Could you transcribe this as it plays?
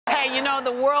Okay, you know,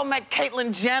 the world met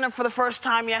Caitlyn Jenner for the first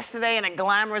time yesterday in a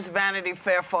glamorous Vanity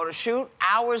Fair photo shoot.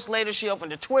 Hours later, she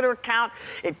opened a Twitter account.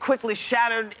 It quickly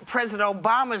shattered President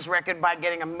Obama's record by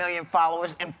getting 1 million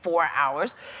followers in 4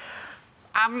 hours.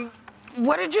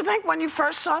 What did you think when you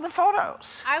first saw the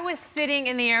photos? I was sitting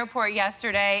in the airport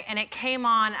yesterday, and it came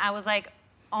on. I was like,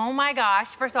 oh my gosh.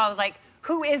 First of all, I was like,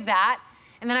 who is that?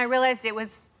 And then I realized it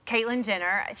was Caitlyn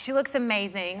Jenner. She looks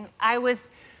amazing. I was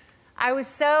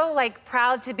so like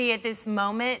proud to be at this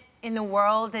moment in the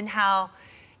world and how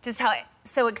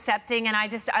so accepting. And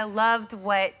I loved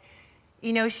what,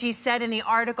 you know, she said in the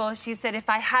article. She said, if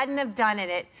I hadn't have done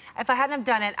it,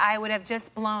 I would have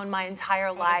just blown my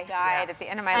entire life. Died at the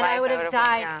end of my life. I would have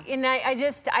died. And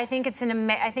I think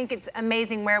it's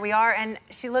amazing where we are. And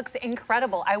she looks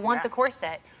incredible. I want the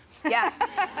corset. Yeah.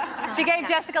 She gave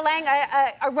Jessica Lange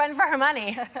a run for her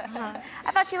money.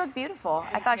 I thought she looked beautiful.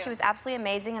 I thought she was absolutely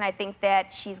amazing, and I think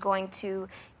that she's going to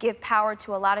give power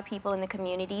to a lot of people in the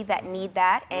community that need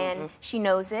that, and she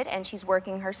knows it, and she's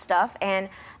working her stuff, and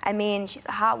I mean, she's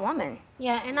a hot woman.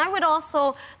 Yeah, and I would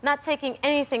also, not taking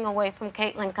anything away from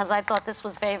Caitlyn, because I thought this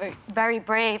was very, very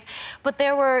brave, but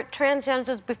there were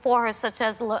transgenders before her, such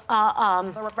as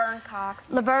Laverne Cox.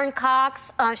 Laverne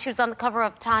Cox. She was on the cover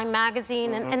of Time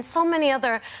magazine, and so many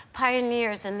other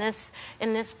pioneers in this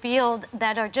field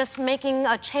that are just making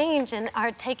a change and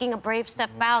are taking a brave step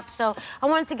out. So I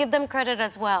wanted to give them credit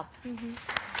as well. What do you think?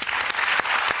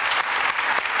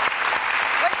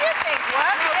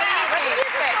 What do you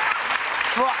think?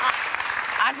 Well,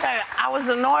 I tell you, I was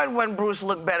annoyed when Bruce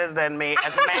looked better than me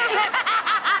as a man.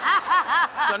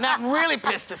 So now I'm really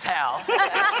pissed as hell.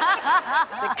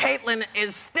 That Caitlyn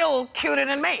is still cuter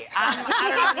than me.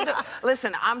 I don't know.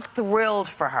 Listen, I'm thrilled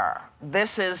for her.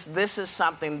 This is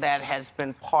something that has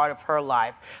been part of her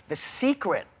life, the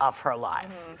secret of her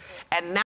life. And now